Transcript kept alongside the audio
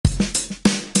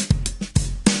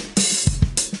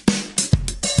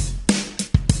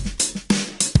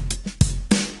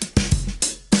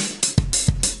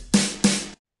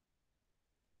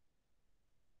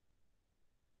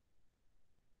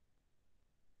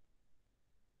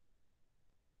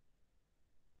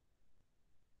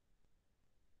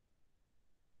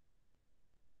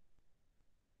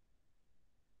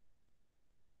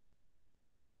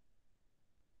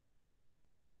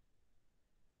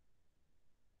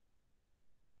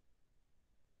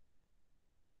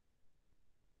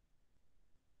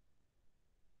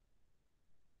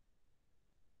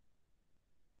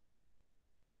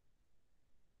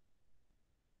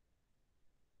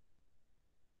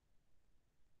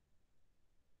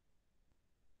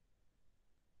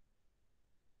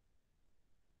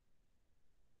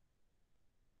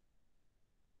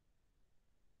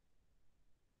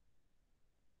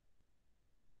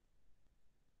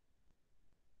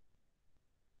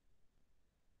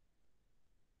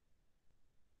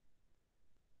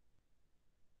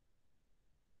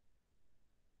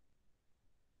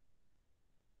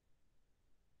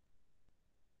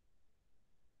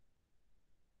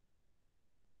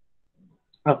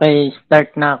Okay,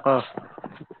 start na ako.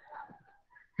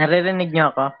 Naririnig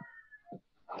niyo ako?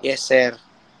 Yes, sir.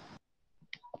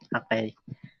 Okay.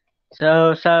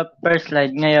 So, sa first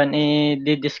slide ngayon,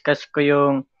 i-discuss ko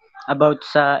yung about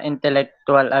sa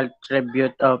intellectual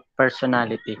attribute of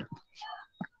personality.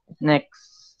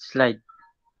 Next slide.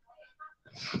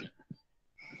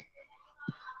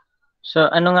 So,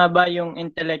 ano nga ba yung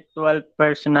intellectual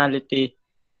personality?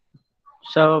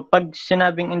 So, pag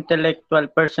sinabing intellectual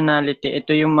personality,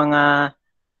 ito yung mga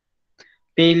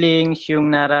feelings, yung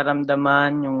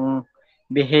nararamdaman, yung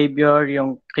behavior,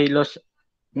 yung kilos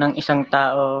ng isang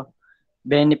tao,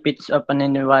 benefits o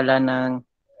paniniwala ng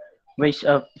ways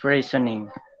of reasoning.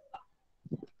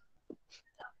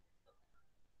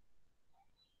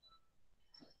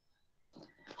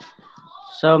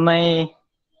 So may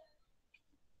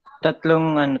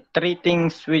three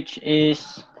things which is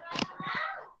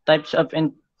types of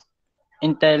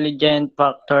intelligent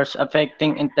factors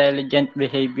affecting intelligent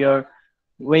behavior,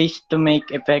 ways to make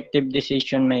effective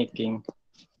decision making.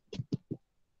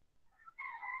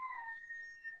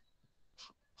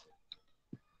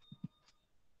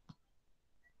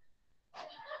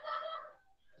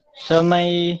 So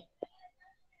may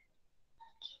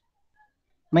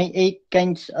 8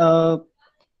 kinds of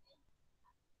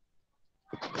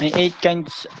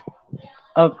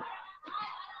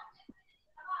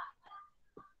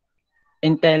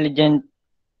intelligent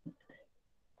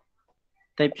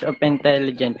types of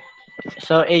intelligent.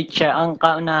 So 8 siya. Ang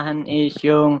kaunahan is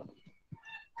yung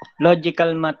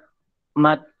logical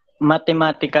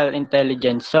mathematical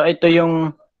intelligence. So ito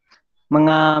yung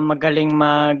mga magaling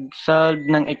mag-solve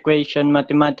ng equation,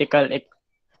 mathematical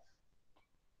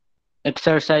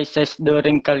exercises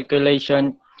during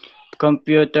calculation,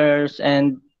 computers,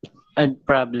 and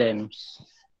problems.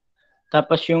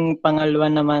 Tapos yung pangalawa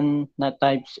naman na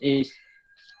types is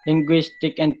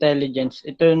linguistic intelligence.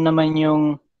 Ito naman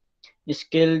yung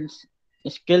skilled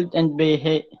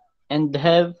and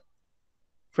have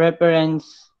preference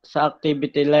sa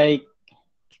activity like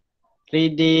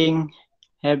reading,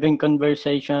 having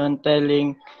conversation,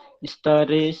 telling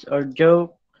stories or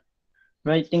joke,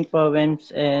 writing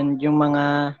poems, and yung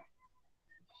mga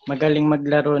magaling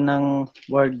maglaro ng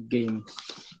word games.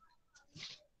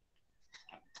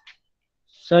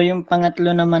 So yung pangatlo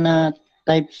naman na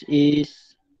types is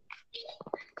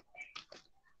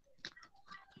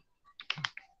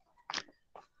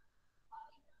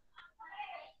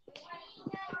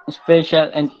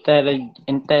special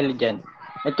intelligent.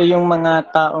 Ito yung mga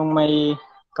taong may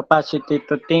capacity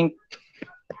to think.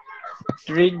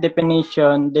 Three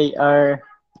definition, they are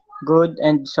good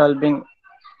and solving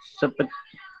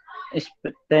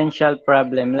potential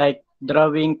problem like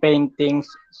drawing, paintings,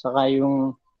 saka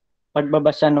yung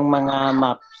pagbabasa ng mga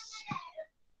maps.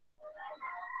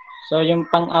 So yung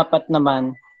pang-apat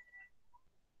naman,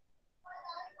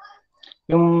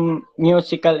 yung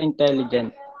musical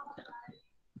intelligence.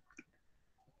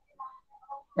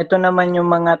 Ito naman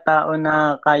yung mga tao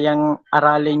na kayang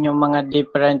aralin yung mga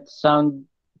different sound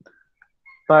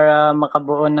para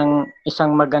makabuo ng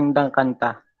isang magandang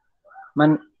kanta.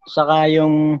 Saka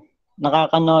yung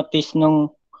nakaka-notice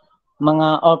nung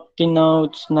mga off-key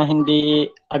notes na hindi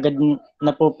agad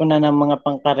napupuna ng mga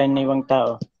pangkaraniwang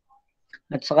tao.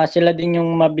 At saka sila din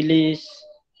yung mabilis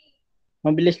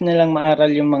nilang maaral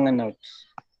yung mga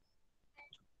notes.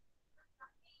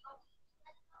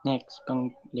 Next,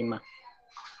 pang-5.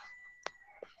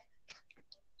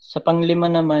 Sa pang-5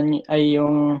 naman ay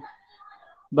yung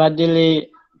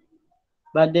bodily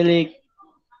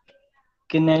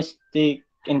kinesthetic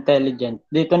intelligence.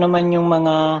 Dito naman yung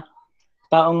mga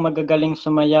taong magagaling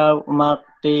sumayaw,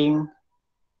 umakting,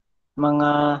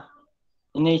 mga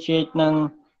initiate ng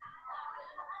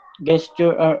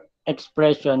gesture or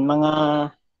expression,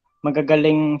 mga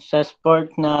magagaling sa sport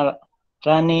na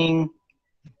running,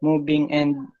 moving,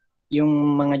 and yung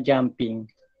mga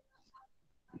jumping.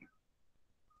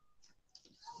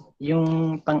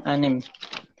 Yung pang-6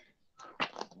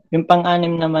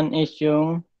 naman is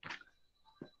yung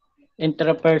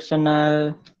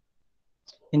intrapersonal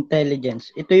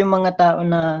intelligence. Ito yung mga tao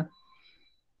na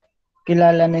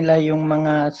kilala nila yung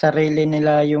mga sarili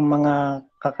nila, yung mga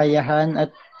kakayahan at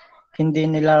hindi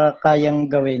nila kayang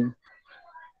gawin.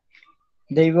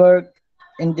 They work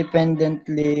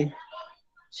independently,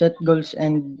 set goals,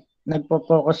 and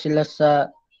nagpo-focus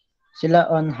sila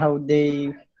on how they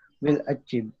will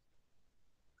achieve.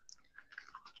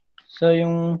 So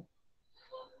yung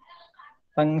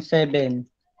pang-7.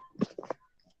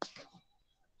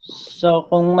 So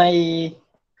kung may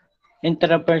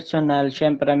intrapersonal,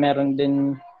 syempre meron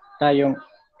din tayong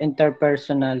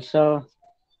interpersonal. So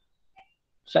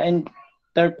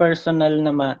interpersonal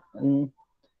naman,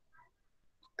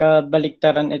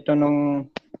 kabaliktaran ito nung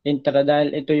intra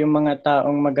dahil ito yung mga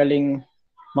taong magaling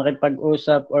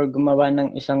makipag-usap or gumawa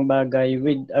ng isang bagay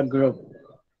with a group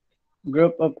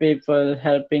of people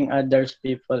helping others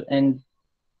people, and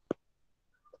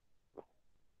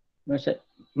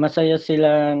masaya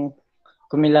silang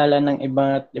kumilala ng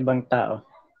iba't ibang tao.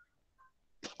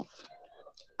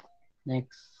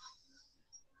 Next.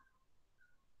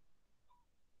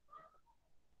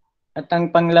 At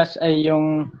ang panglas ay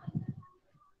yung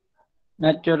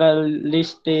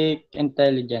naturalistic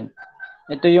intelligent.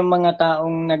 Ito yung mga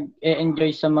taong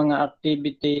nag-e-enjoy sa mga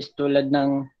activities tulad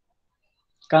ng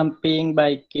camping,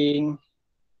 biking,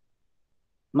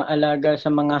 maalaga sa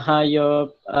mga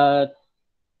hayop, at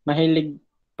mahilig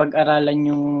pag-aralan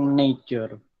yung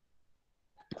nature.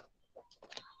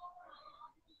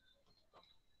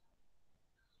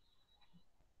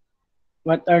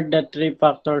 What are the 3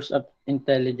 factors of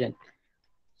intelligence?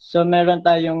 So meron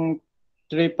tayong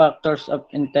 3 factors of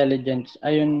intelligence.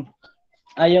 Ayon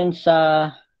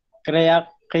sa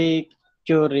Kreaky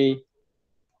theory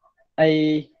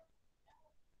ay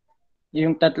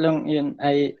yung tatlong yun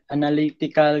ay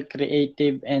analytical,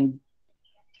 creative, and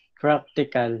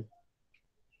practical.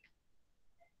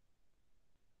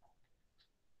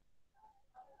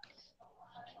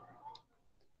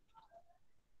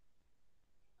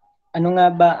 Ano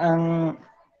nga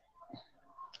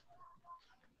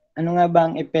ba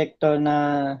ang epekto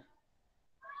na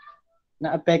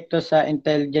apekto sa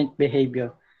intelligent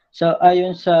behavior? So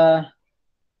ayon sa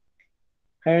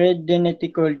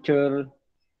hereditary culture,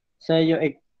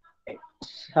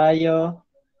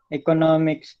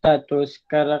 socio-economic status,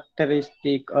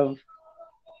 characteristic of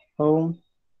home,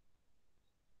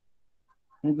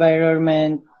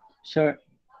 environment,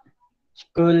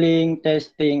 schooling,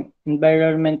 testing,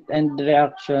 environment, and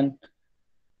reaction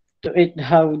to it,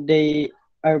 how they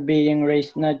are being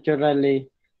raised naturally,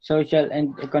 social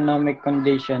and economic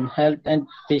condition, health and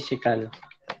physical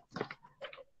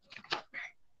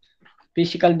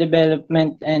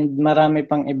development, and marami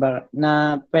pang iba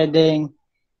na pwedeng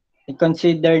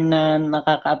i-consider na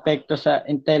nakakaapekto sa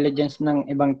intelligence ng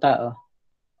ibang tao.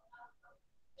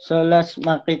 So last,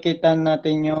 makikita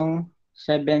natin yung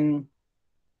 7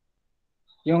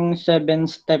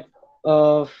 step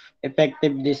of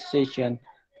effective decision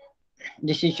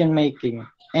making,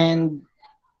 and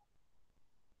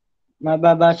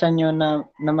mababasa nyo na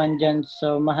naman dyan.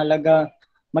 So mahalaga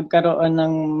magkaroon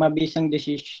ng mabisang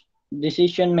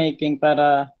decision making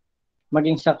para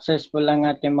maging successful ang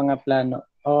ating mga plano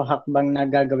o hakbang na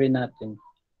gagawin natin.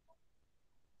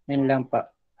 Yun lang pa.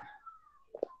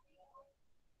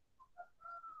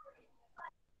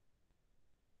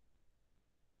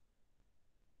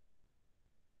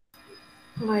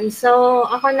 Okay, so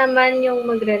ako naman yung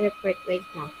magre-report. Wait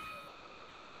na.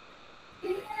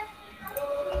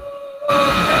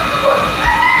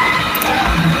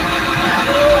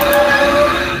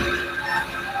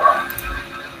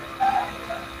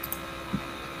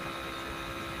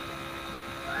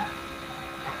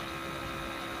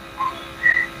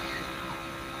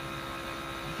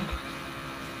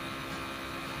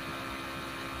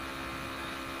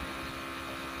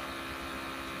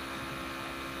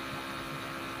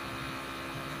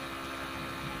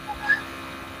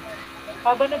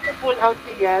 Habang nagpo-pull out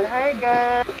si Yal, hi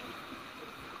guys!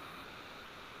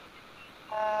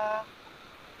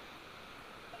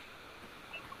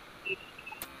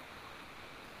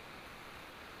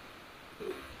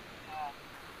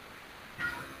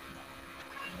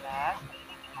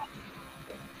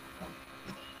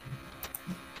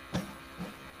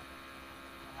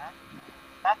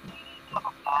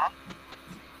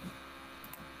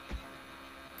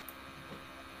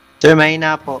 Sir,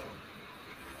 mahina po.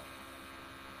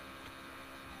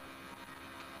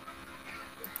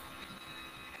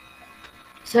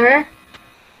 Sir?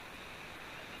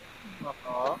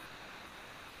 Ako?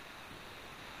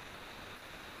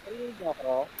 Ayun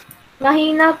ako?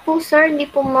 Mahina po, sir.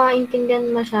 Hindi po maintindihan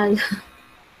masyado.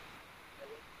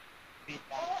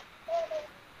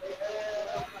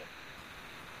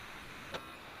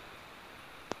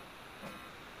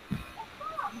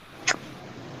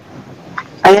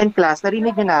 Ayan class,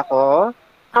 narinig niyo na ako?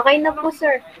 Okay na po,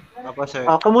 sir. Opo, sir.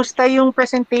 Oh, kamusta yung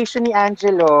presentation ni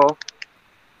Angelo?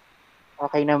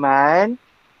 Okay naman?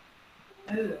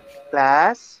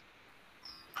 Class?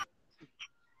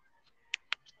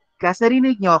 Class,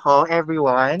 narinig niyo ako,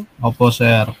 everyone? Opo,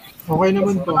 sir. Okay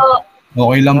naman po.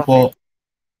 Okay lang po.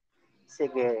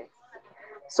 Sige.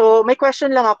 So, may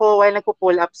question lang ako while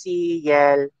nagpo-pull up si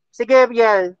Yel. Sige,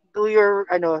 Yel, do your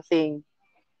thing.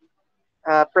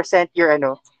 Present your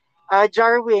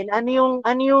Jarwin,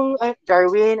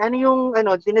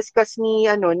 diniscuss ni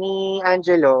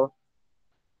Angelo?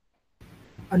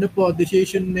 Ano po,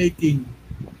 decision making.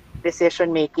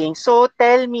 Decision making. So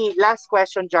tell me, last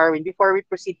question, Jarwin, before we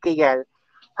proceed kay Yel.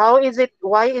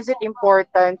 Why is it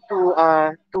important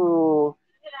to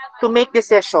make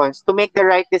decisions, to make the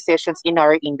right decisions in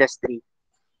our industry?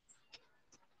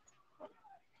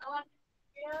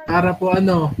 Para po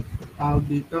ano, tawag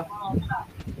dito.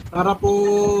 Para po,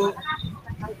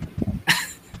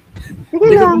 Sige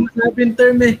hindi ko po lang. masabi yung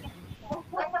term eh.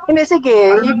 Hindi, sige.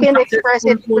 Para You maging can express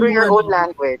successful it po through yung your ano, own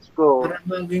language. Go. para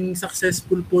maging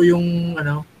successful po yung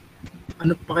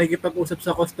pakikipag-usap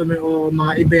sa customer o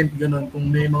mga event, ganun. Kung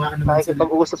may mga ano man sila.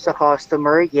 Pakikipag-usap sa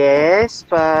customer, yes.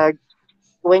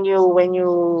 When you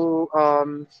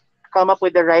come up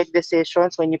with the right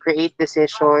decisions, when you create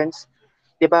decisions,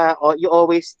 'di ba? You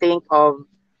always think of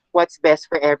what's best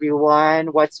for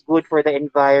everyone, what's good for the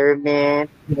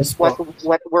environment, Yes what po.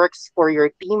 what works for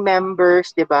your team members,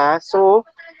 'di ba? So,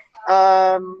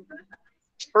 um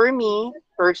for me,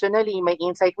 personally, my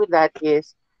insight with that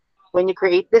is when you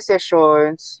create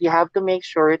decisions, you have to make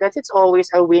sure that it's always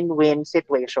a win-win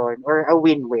situation or a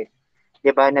win-win.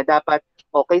 'Di ba? Na dapat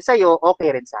okay sa'yo,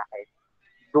 okay rin sa akin.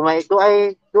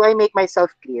 Do I make myself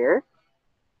clear?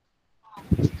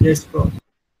 Yes po.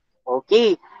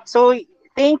 Okay. So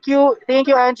thank you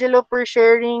Angelo for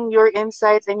sharing your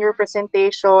insights and your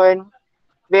presentation.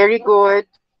 Very good.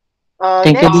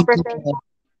 Thank you Next din po. presenter.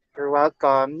 You're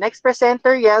welcome. Next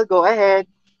presenter, Yel, go ahead.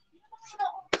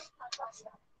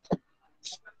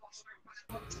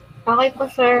 Okay po,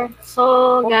 sir.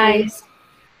 So, Okay. guys,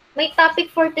 my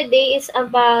topic for today is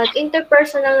about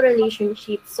interpersonal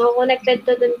relationships. So, connected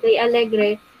to dun kay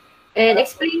Alegre. And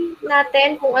explain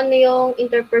natin kung ano yung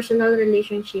interpersonal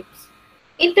relationships.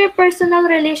 Interpersonal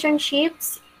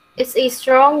relationships is a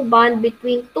strong bond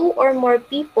between two or more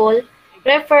people,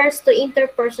 refers to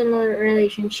interpersonal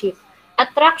relationship.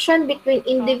 Attraction between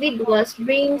individuals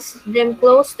brings them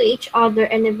close to each other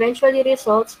and eventually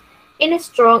results in a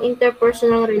strong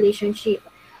interpersonal relationship.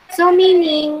 So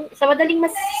meaning, sa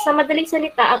madaling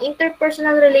salita, ang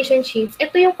interpersonal relationships,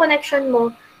 ito yung connection mo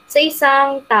sa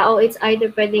isang tao. It's either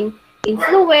pwedeng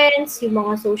influence, yung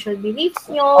mga social beliefs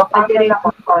nyo, pwede rin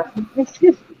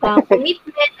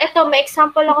commitment. Ito, may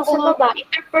example ako sa baba.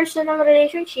 Interpersonal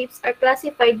relationships are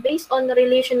classified based on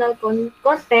relational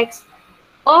context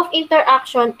of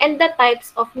interaction and the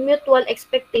types of mutual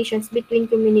expectations between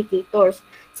communicators.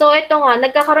 So ito nga,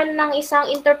 nagkakaroon ng isang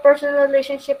interpersonal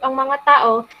relationship ang mga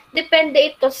tao, depende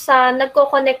ito sa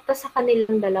nagko-connecta sa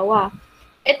kanilang dalawa.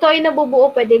 Ito ay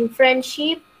nabubuo pwedeng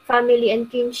friendship, family and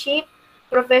kinship,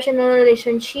 professional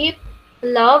relationship,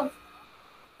 love,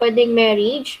 pwedeng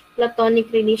marriage,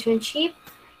 platonic relationship,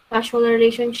 casual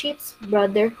relationships,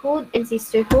 brotherhood and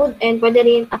sisterhood, and pwede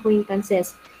rin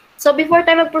acquaintances. So before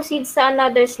tayo mag-proceed sa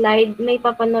another slide, may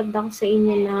papanood ako sa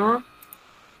inyo na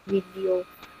video.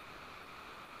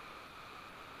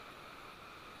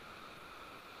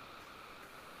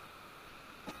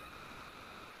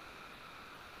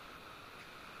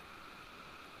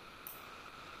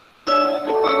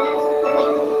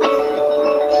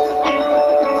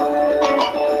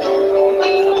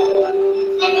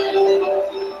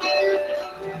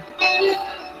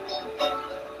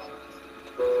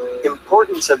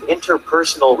 Importance of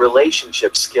interpersonal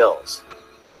relationship skills.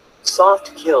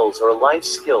 Soft skills or life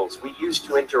skills we use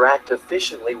to interact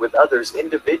efficiently with others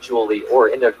individually or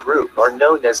in a group are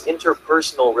known as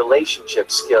interpersonal relationship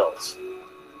skills.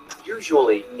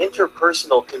 Usually,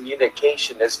 interpersonal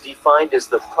communication is defined as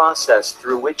the process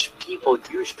through which people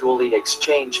usually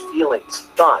exchange feelings,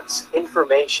 thoughts,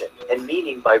 information, and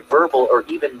meaning by verbal or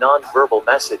even non-verbal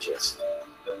messages.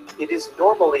 It is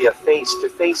normally a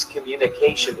face-to-face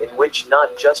communication in which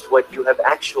not just what you have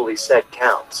actually said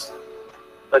counts,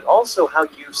 but also how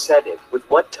you said it, with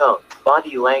what tone,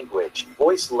 body language,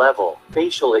 voice level,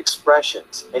 facial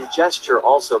expressions, and gesture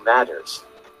also matters.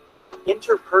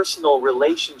 Interpersonal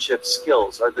relationship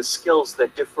skills are the skills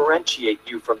that differentiate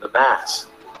you from the mass.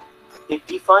 It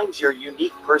defines your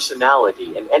unique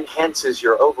personality and enhances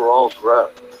your overall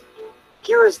growth.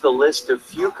 Here is the list of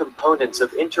few components of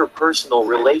interpersonal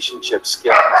relationship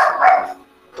skills.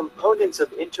 Components of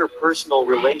interpersonal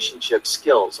relationship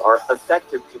skills are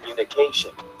effective communication,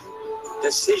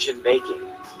 decision-making,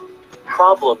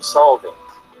 problem-solving,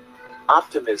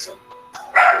 optimism,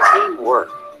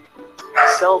 teamwork,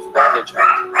 self-management,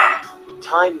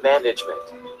 time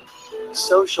management,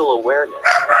 social awareness,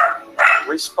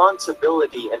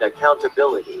 responsibility and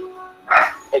accountability.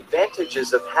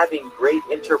 Advantages of having great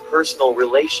interpersonal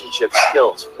relationship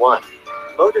skills. 1.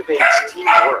 Motivates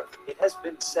teamwork. It has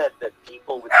been said that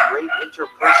people with great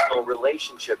interpersonal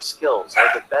relationship skills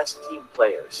are the best team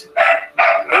players.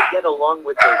 They get along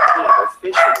with their team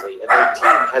efficiently and their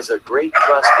team has a great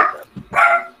trust in them.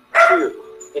 2.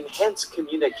 Enhance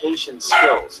communication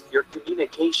skills. Your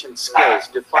communication skills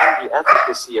define the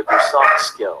efficacy of your soft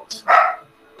skills.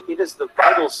 It is the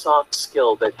vital soft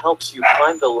skill that helps you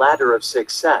climb the ladder of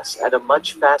success at a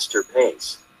much faster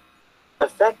pace.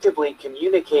 Effectively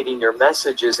communicating your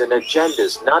messages and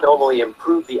agendas not only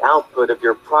improve the output of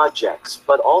your projects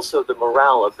but also the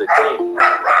morale of the team.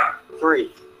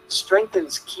 3.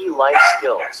 Strengthens key life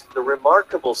skills. The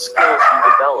remarkable skills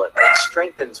you develop and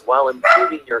strengthens while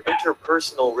improving your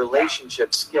interpersonal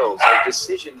relationship skills are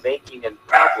decision-making and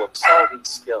problem-solving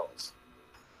skills.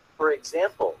 For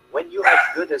example, when you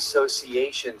have good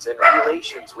associations and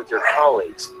relations with your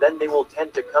colleagues, then they will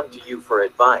tend to come to you for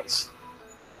advice.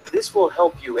 This will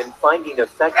help you in finding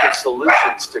effective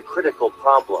solutions to critical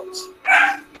problems.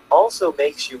 Also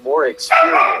makes you more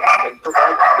experienced and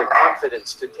provides you the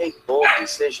confidence to take bold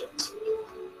decisions.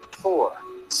 4.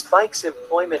 Spikes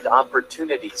employment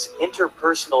opportunities.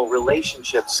 Interpersonal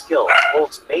relationship skills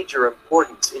holds major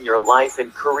importance in your life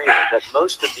and career that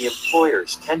most of the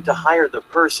employers tend to hire the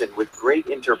person with great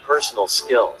interpersonal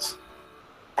skills.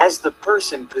 As the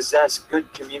person possess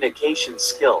good communication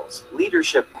skills,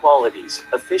 leadership qualities,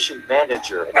 efficient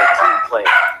manager, and a team player.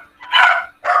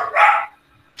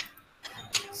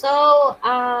 So,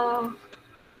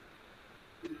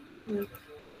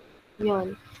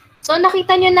 yun. So,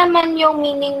 nakita nyo naman yung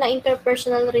meaning na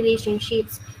interpersonal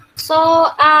relationships. So,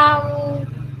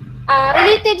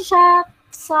 related siya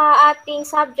sa ating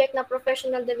subject na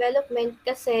professional development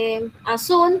kasi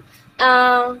soon,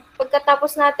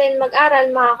 pagkatapos natin mag-aral,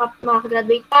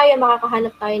 makakagraduate tayo,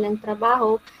 makakahanap tayo ng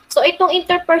trabaho. So, itong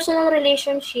interpersonal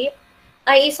relationship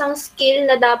ay isang skill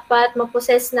na dapat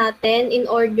ma-possess natin in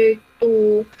order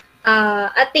to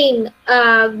attain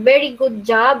a very good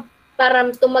job para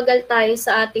tumagal tayo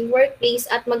sa ating workplace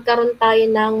at magkaroon tayo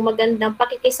ng magandang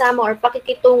pakikisama or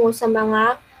pakikitungo sa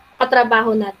mga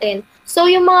katrabaho natin. So,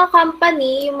 yung mga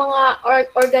company, yung mga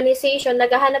organization,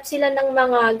 naghahanap sila ng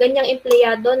mga ganyang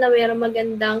empleyado na mayroong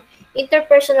magandang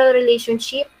interpersonal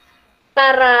relationship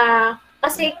para,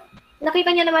 kasi nakita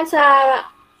niyo naman sa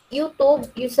YouTube,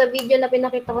 yung sa video na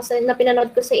pinanood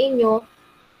ko sa inyo,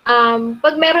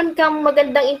 pag meron kang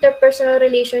magandang interpersonal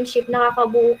relationship,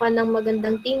 nakakabuo ka ng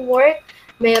magandang teamwork,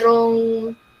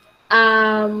 merong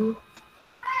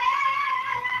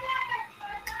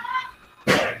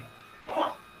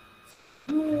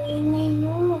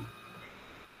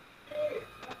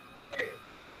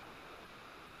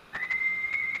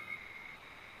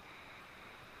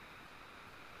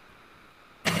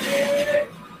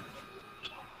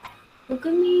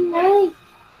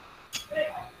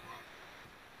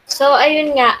So,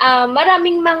 ayun nga,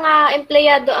 maraming mga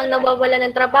empleyado ang nawawala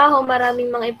ng trabaho, maraming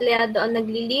mga empleyado ang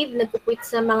nagli-leave, nagkukwit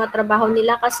sa mga trabaho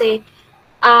nila kasi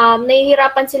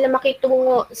nahihirapan sila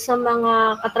makitungo sa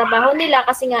mga katrabaho nila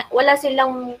kasi nga wala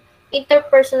silang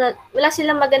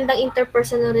magandang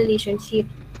interpersonal relationship.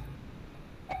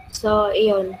 So,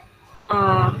 ayun.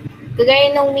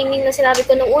 Kagaya ng meaning na sinabi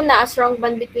ko nung una, a strong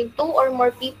bond between two or more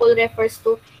people refers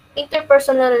to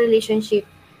interpersonal relationship.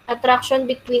 Attraction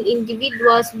between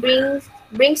individuals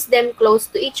brings them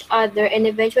close to each other and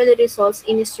eventually results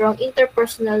in a strong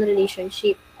interpersonal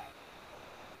relationship.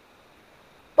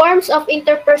 Forms of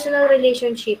interpersonal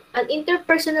relationship. An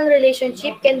interpersonal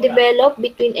relationship can develop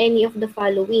between any of the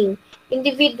following.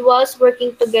 Individuals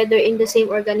working together in the same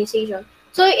organization.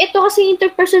 So, ito kasi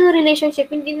interpersonal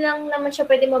relationship, hindi lang naman siya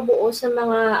pwede mabuo sa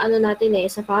mga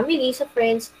sa family, sa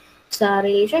friends, sa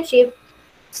relationship,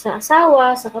 sa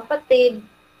asawa, sa kapatid.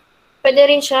 Pwede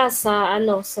rin siya sa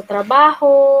sa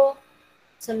trabaho,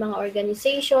 sa mga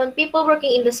organization, people working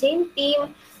in the same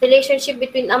team, relationship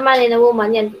between a man and a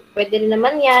woman, yan. Pwede rin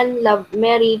naman yan, love,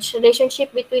 marriage, relationship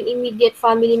between immediate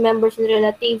family members and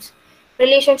relatives,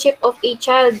 relationship of a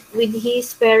child with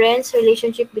his parents,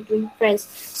 relationship between friends.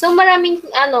 So maraming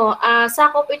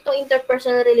sakop itong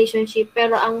interpersonal relationship,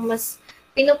 pero ang mas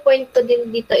pinupoint ko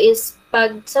din dito is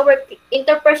pag sa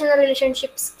interpersonal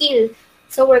relationship skill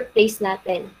sa workplace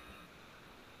natin.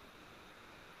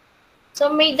 So,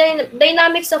 may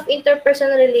dynamics of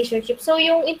interpersonal relationship. So,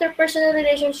 yung interpersonal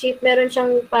relationship, meron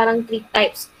siyang parang 3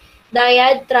 types.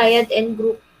 Dyad, triad, and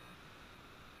group.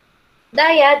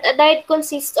 A dyad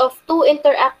consists of 2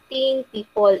 interacting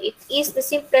people. It is the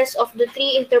simplest of the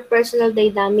 3 interpersonal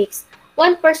dynamics.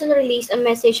 One person releases a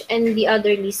message and the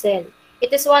other listens.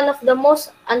 It is one of the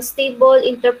most unstable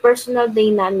interpersonal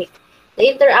dynamic. The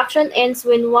interaction ends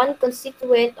when one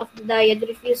constituent of the dyad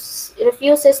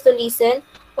refuses to listen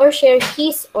or share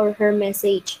his or her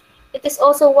message. It is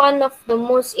also one of the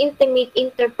most intimate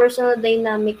interpersonal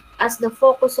dynamic as the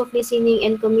focus of listening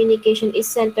and communication is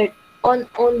centered on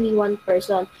only one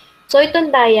person. So itong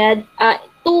dyad,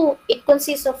 it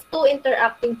consists of two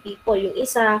interacting people. Yung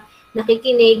isa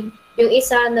nakikinig, yung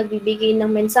isa nagbibigay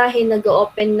ng mensahe,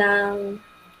 nag-open ng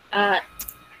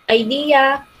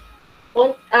idea,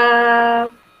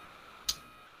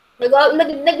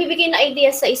 nagbibigay ng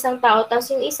idea sa isang tao,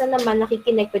 tapos yung isa naman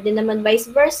nakikinig, pwede naman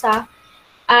vice versa.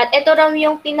 At ito raw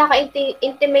yung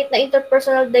pinaka-intimate na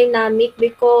interpersonal dynamic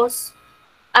because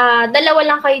dalawa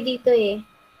lang kayo dito eh.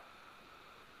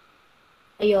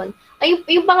 Ayun.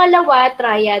 Yung pangalawa,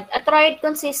 triad. A triad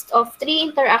consists of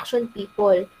 3 interaction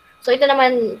people. So ito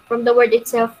naman, from the word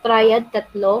itself, triad,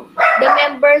 tatlo. The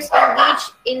members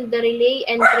engage in the relay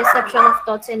and reception of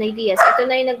thoughts and ideas. Ito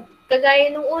na yung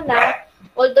kagaya nung una,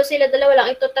 although sila dalawa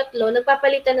lang, ito tatlo,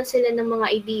 nagpapalitan na sila ng mga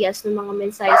ideas, ng mga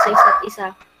mensahe sa isa't isa.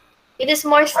 It is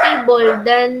more stable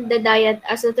than the dyad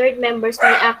as the third members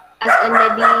may act as a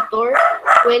mediator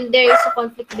when there is a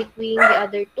conflict between the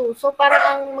other two. So parang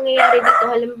ang mangyayari dito,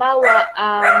 halimbawa,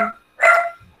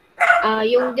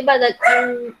 yung, di ba,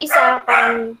 yung isa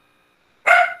parang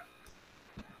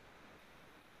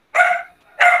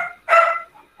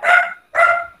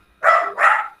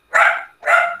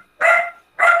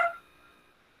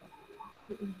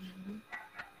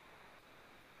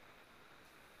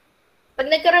pag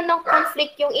nagkaroon ng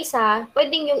conflict yung isa,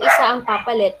 pwedeng yung isa ang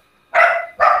papalit.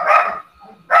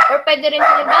 Or pwede rin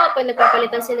halimbawa pag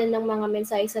nagpapalitan sila ng mga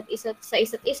mensahe sa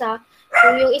isa't isa,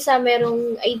 kung yung isa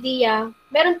merong idea,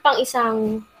 meron pang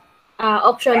isang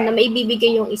option na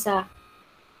maibibigay yung isa.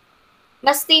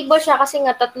 Mas stable siya kasi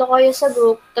nga tatlo kayo sa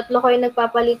group, tatlo kayo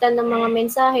nagpapalitan ng mga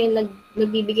mensahe,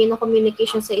 nagbibigay ng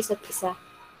communication sa isa't isa.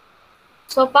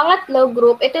 So pangatlo,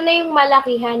 group, ito na yung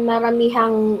malakihan,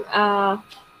 maramihang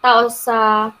tao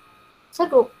sa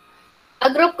group. A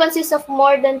group consists of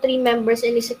more than 3 members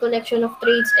and is a collection of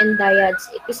traits and dyads.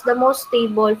 It is the most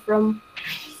stable form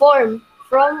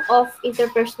of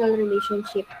interpersonal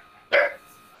relationship.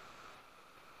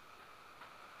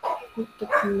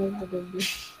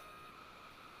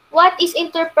 What is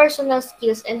interpersonal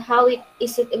skills and how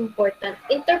is it important?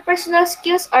 Interpersonal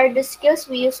skills are the skills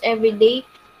we use every day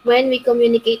when we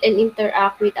communicate and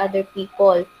interact with other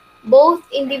people, both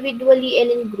individually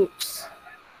and in groups.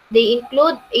 They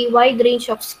include a wide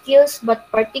range of skills, but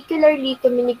particularly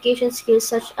communication skills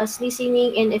such as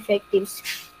listening and effective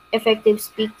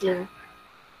speaking.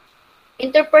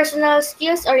 Interpersonal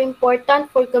skills are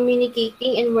important for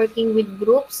communicating and working with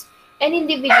groups and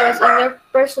individuals in your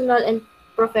personal and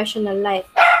professional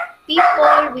life.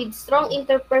 People with strong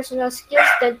interpersonal skills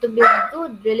tend to build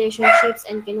good relationships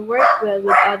and can work well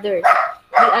with others.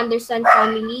 They understand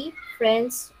family,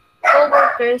 friends,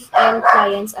 co-workers, and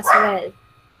clients as well.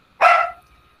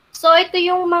 So, ito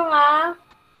yung mga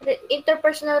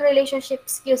interpersonal relationship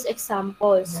skills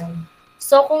examples.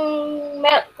 So, kung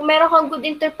meron kang good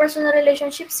interpersonal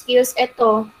relationship skills,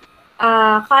 ito,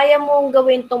 kaya mong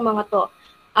gawin tong mga to.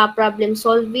 Problem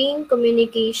solving,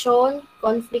 communication,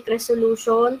 conflict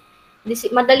resolution,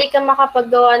 madali kang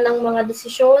makapaggawa ng mga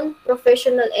desisyon,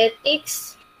 professional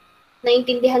ethics,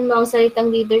 naintindihan mo ang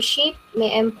salitang leadership, may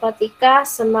empathy ka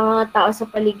sa mga tao sa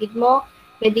paligid mo,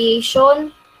 mediation,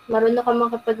 marunong ka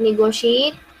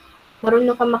makapag-negotiate,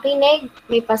 marunong ka makinig,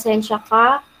 may pasensya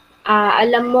ka,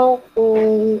 alam mo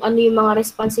kung ano yung mga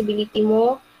responsibility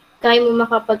mo, kaya mo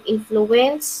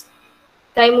makapag-influence,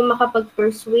 kaya mo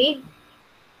makapag-persuade,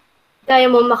 kaya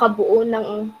mo makabuo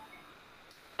ng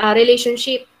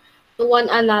relationship to one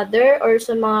another or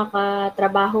sa mga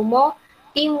katrabaho mo,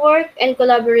 teamwork and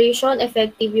collaboration,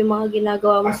 effective yung mga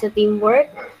ginagawa mo sa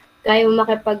teamwork, kaya mo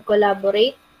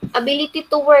makipag-collaborate, ability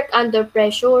to work under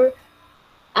pressure,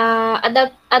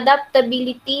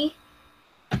 adaptability,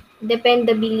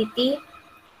 dependability,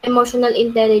 emotional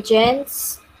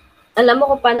intelligence, alam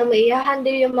mo kung paano mo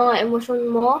i-handle yung mga emosyon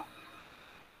mo,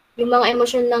 yung mga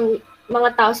emosyon ng mga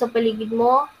tao sa paligid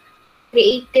mo,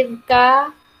 creative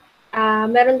ka,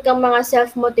 meron kang mga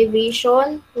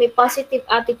self-motivation, may positive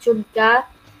attitude ka,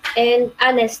 and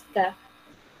honest ka.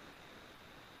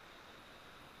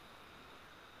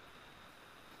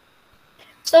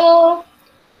 So,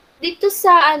 dito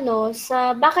sa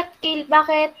bakit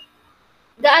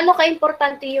gaano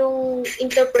ka-importante yung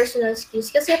interpersonal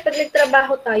skills? Kasi pag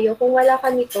nagtrabaho tayo, kung wala ka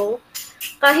nito,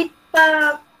 kahit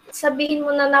pa sabihin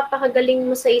mo na napakagaling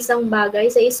mo sa isang bagay,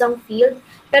 sa isang field,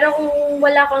 pero kung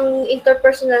wala kang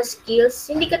interpersonal skills,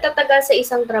 hindi ka tatagal sa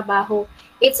isang trabaho.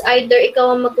 It's either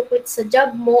ikaw ang mag-quit sa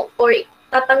job mo or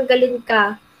tatanggalin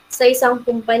ka sa isang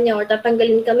kumpanya or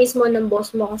tatanggalin ka mismo ng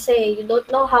boss mo kasi you don't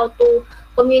know how to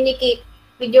communicate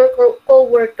with your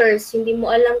co-workers. Hindi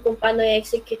mo alam kung paano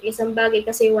i-execute isang bagay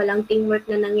kasi walang teamwork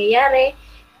na nangyayari,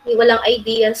 walang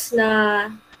ideas na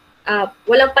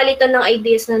walang palitan ng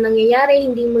ideas na nangyayari,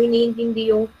 hindi mo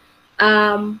iniintindi yung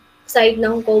side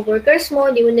ng co-workers mo,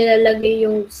 hindi mo nilalagay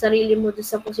yung sarili mo doon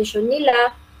sa posisyon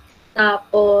nila.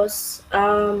 Tapos,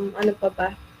 ano pa ba?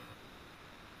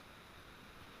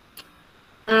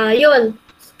 Yun.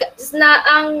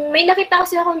 May nakita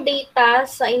kasi akong data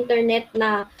sa internet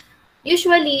na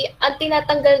usually,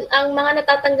 ang mga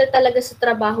natatanggal talaga sa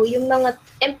trabaho, yung mga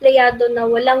empleyado na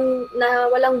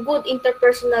walang good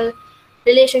interpersonal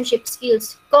relationship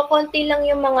skills. Kokonti lang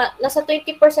yung nasa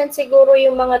 20% siguro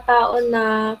yung mga tao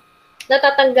na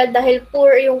natatanggal dahil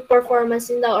poor yung performance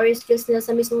nila or skills nila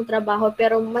sa mismong trabaho,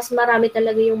 pero mas marami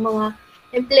talaga yung mga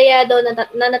empleyado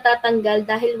na natatanggal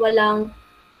dahil walang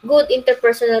good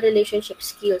interpersonal relationship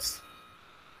skills.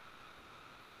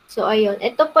 So, ayun.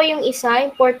 Ito po yung isa,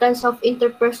 importance of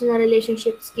interpersonal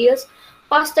relationship skills,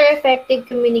 foster effective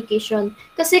communication.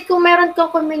 Kasi kung meron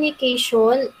kang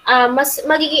communication, mas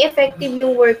magiging effective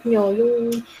yung work nyo.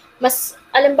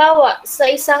 Alimbawa, sa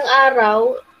isang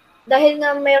araw, dahil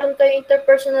nga meron kayong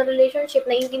interpersonal relationship,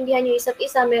 naiintindihan nyo isa't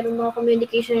isa, meron mga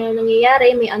communication na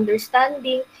nangyayari, may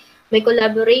understanding, may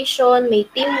collaboration, may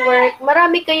teamwork,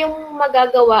 marami kayong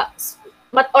magagawa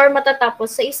or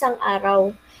matatapos sa isang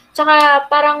araw. Tsaka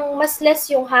parang mas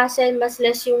less yung hassle, mas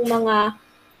less yung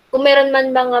kung meron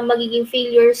man mga magiging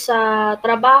failure sa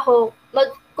trabaho,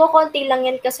 magkokonti lang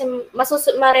yan kasi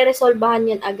mareresolbahan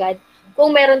yan agad.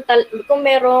 Kung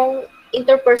merong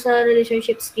interpersonal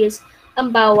relationship skills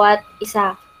ang bawat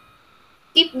isa.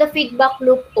 Keep the feedback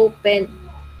loop open.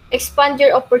 Expand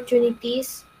your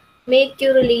opportunities. Make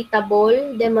you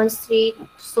relatable, demonstrate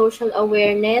social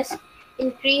awareness,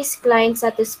 increase client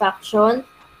satisfaction.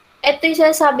 Ito yung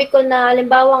sinasabi ko na,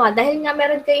 halimbawa nga, dahil nga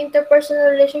meron kayo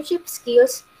interpersonal relationship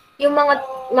skills, yung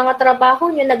mga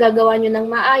trabaho nyo, nagagawa nyo ng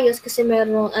maayos kasi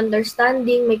meron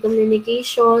understanding, may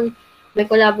communication, may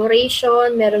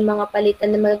collaboration, meron mga palitan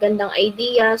ng magagandang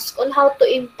ideas on how to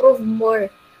improve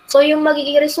more. So, yung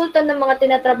magiging resulta ng mga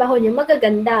tinatrabaho nyo,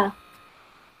 magaganda.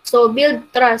 So, build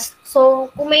trust. So,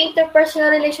 kung may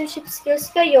interpersonal relationship skills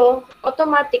kayo,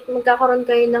 automatic magkakaroon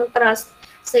kayo ng trust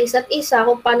sa isa't isa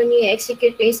kung paano nyo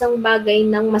i-execute yung isang bagay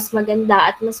ng mas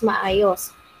maganda at mas maayos.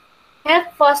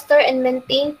 Help foster and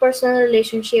maintain personal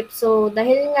relationship. So,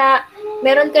 dahil nga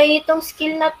meron kayo itong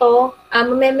skill na to,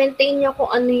 ma-maintain nyo kung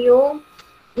ano yung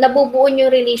nabubuo nyo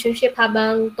relationship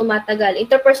habang tumatagal.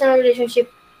 Interpersonal relationship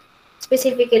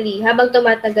specifically, habang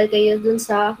tumatagal kayo dun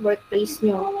sa workplace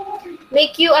nyo.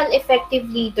 Make you an effective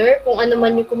leader, kung ano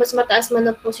man yung, kung mas mataas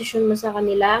man ang posisyon mo sa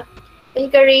kanila.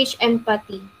 Encourage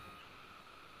empathy.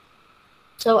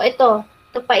 So, ito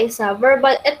pa isa.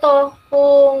 Verbal, ito,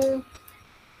 kung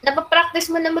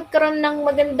napapractice mo na magkaroon ng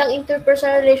magandang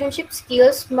interpersonal relationship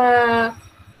skills, ma-attain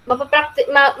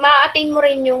mo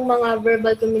rin yung mga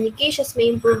verbal communications,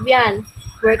 may improve yan.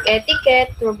 Work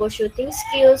etiquette, troubleshooting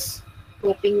skills,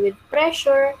 coping with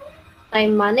pressure,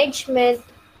 time management,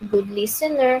 good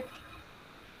listener,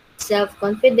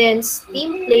 self-confidence,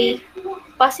 team play,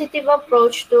 positive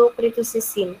approach to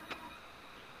criticism.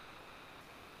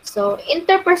 So,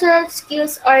 interpersonal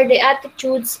skills are the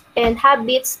attitudes and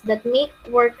habits that make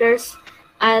workers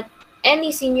at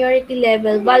any seniority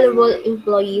level valuable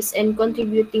employees and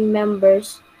contributing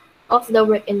members of the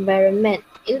work environment.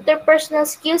 Interpersonal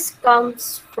skills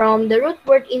comes from the root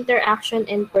word interaction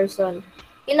and person.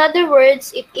 In other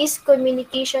words, it is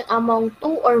communication among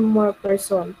two or more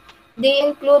persons. They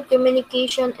include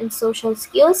communication and social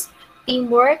skills,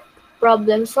 teamwork,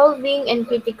 problem solving, and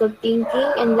critical thinking,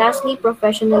 and lastly,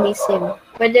 professionalism,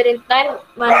 whether in time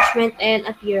management and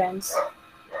appearance.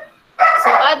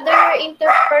 So, other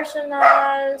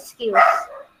interpersonal skills.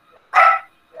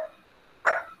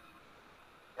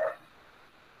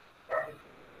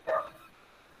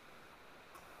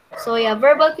 So, yeah,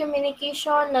 verbal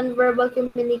communication, non-verbal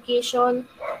communication,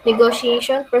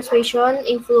 negotiation, persuasion,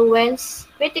 influence,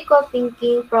 critical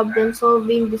thinking, problem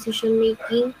solving, decision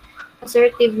making,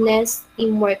 assertiveness,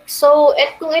 teamwork. So,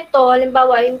 kung ito,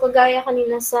 halimbawa, yung kagaya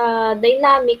kanina sa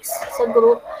dynamics, sa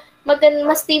group,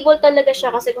 mas stable talaga siya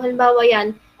kasi kung halimbawa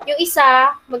yan, yung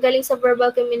isa magaling sa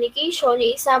verbal communication,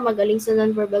 yung isa magaling sa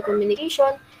non-verbal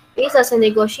communication, yung isa sa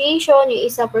negotiation, yung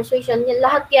isa persuasion, yan,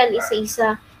 lahat yan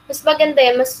isa-isa. Mas maganda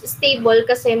yan, mas stable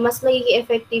kasi mas magiging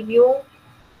effective yung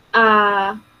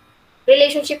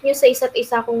relationship nyo sa isa't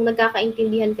isa kung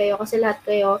nagkakaintindihan kayo kasi lahat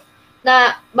kayo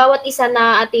na bawat isa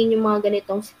na attain yung mga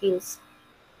ganitong skills.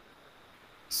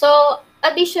 So,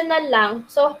 additional lang.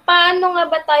 So, paano nga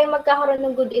ba tayo magkakaroon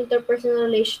ng good interpersonal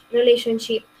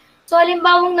relationship? So,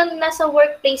 halimbawa nasa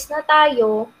workplace na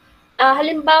tayo,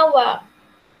 halimbawa,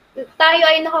 tayo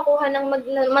ay nakakuha ng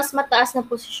mas mataas na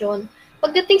posisyon.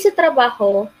 Pagdating sa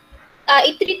trabaho,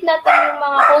 i-treat natin yung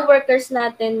mga co-workers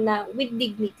natin na with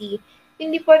dignity.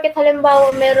 Hindi porket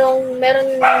halimbawa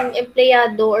merong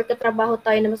empleyado or katrabaho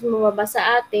tayo na mas mababa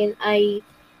sa atin ay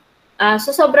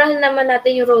sosobrahan naman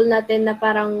natin yung role natin na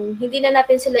parang hindi na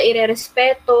natin sila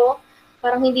irerespeto,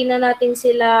 parang hindi na natin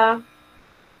sila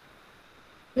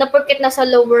na porket nasa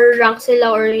lower rank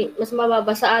sila or mas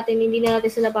mababa sa atin, hindi na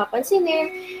natin sila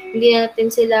papansinin, hindi na natin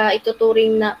sila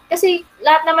ituturing na, kasi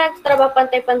lahat naman ng trabaho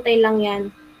pantay-pantay lang yan.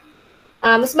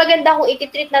 Mas maganda kung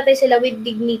i-treat natin sila with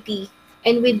dignity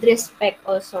and with respect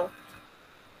also.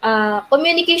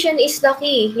 Communication is the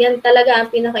key. Yan talaga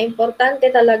ang pinaka-importante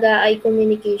talaga ay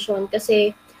communication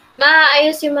kasi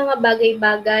maaayos yung mga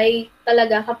bagay-bagay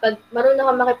talaga kapag marunong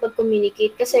ka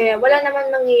makipag-communicate kasi wala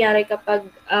naman mangyayari kapag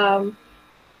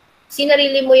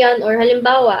sinarili mo yan or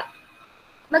halimbawa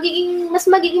mas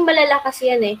magiging malala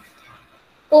kasi yan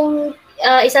kung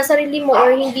isasarili mo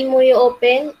or hindi mo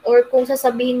i-open or kung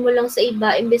sasabihin mo lang sa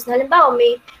iba imbes na halimbawa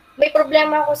may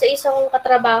problema ako sa isang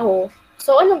katrabaho.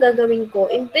 So, anong gagawin ko?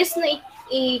 Imbes na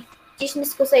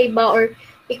i-chismis ko sa iba or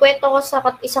ikwento ko sa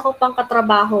isa ko pang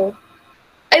katrabaho,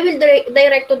 I will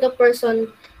direct to the person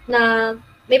na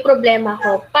may problema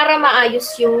ko para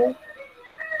maayos yung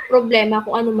problema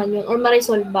kung ano man yun or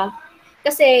ma-resolve ba.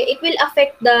 Kasi it will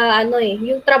affect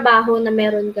yung trabaho na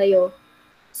meron kayo.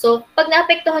 So, pag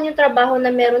naapektuhan yung trabaho na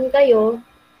meron kayo,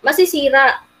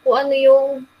 masisira kung ano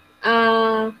yung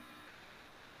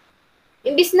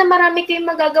imbis na marami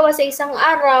kayong magagawa sa isang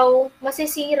araw,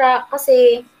 masisira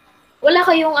kasi wala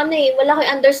kayong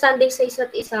understanding sa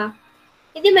isa't isa.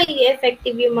 Hindi magiging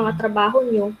effective yung mga trabaho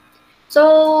nyo.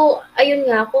 So, ayun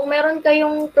nga, kung meron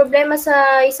kayong problema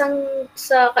sa isang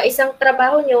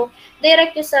trabaho nyo,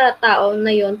 direct nyo sa tao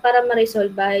na yun para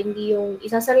ma-resolve hindi yung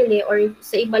isasarili or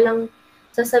sa iba lang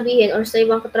sasabihin or sa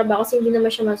ibang katrabaho kasi hindi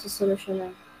naman siya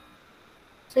masusolusyonan.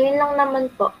 So, yun lang naman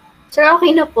po. Sir,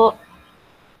 okay na po.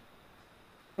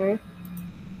 Sir?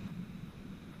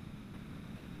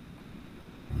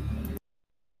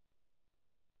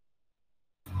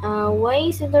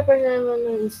 Why is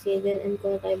interpersonal incident and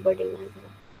boarding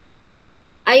management?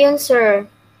 Ayun, sir.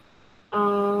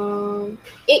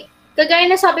 Kagaya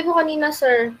na sabi ko kanina,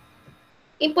 sir,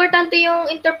 importante yung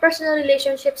interpersonal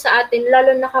relationship sa atin,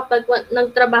 lalo na kapag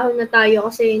nagtrabaho na tayo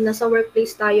kasi nasa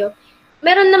workplace tayo.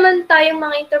 Meron naman tayong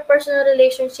mga interpersonal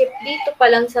relationship dito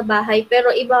pa lang sa bahay, pero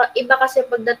iba kasi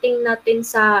pagdating natin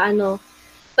sa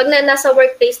pag nasa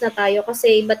workplace na tayo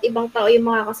kasi iba't ibang tao yung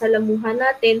makakasalamuhan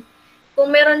natin. Kung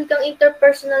meron kang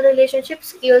interpersonal relationship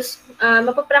skills,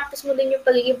 mapapractice mo din yung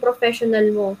pagiging professional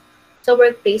mo sa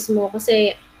workplace mo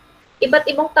kasi iba't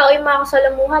ibang tao yung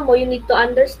makakasalamuhan mo, you need to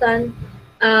understand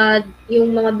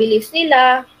yung mga beliefs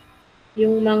nila,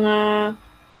 yung mga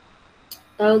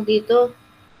tawag dito,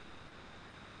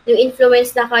 yung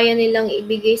influence na kaya nilang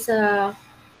ibigay sa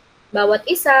bawat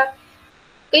isa.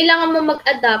 Kailangan mo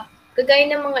mag-adapt. Kagaya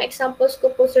ng mga examples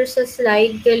ko po sir sa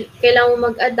slide, kailangan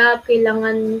mo mag-adapt,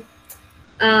 kailangan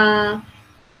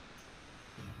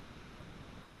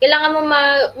mo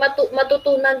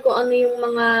matutunan kung ano yung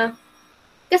mga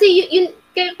kasi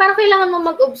parang kailangan mo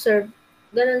mag-observe.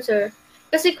 Ganun, sir.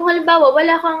 Kasi kung halimbawa,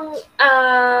 wala kang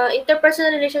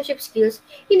interpersonal relationship skills,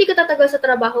 hindi ka tatagal sa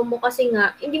trabaho mo kasi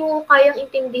nga, hindi mo kayang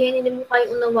intindihin, hindi mo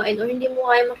kayang unawain, or hindi mo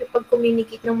kayang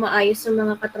makipag-communicate ng maayos sa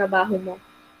mga katrabaho mo.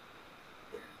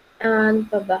 Ano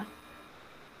pa ba?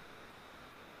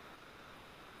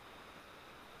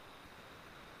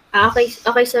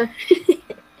 Okay, sir.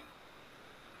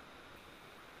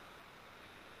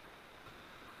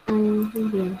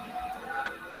 Hindi.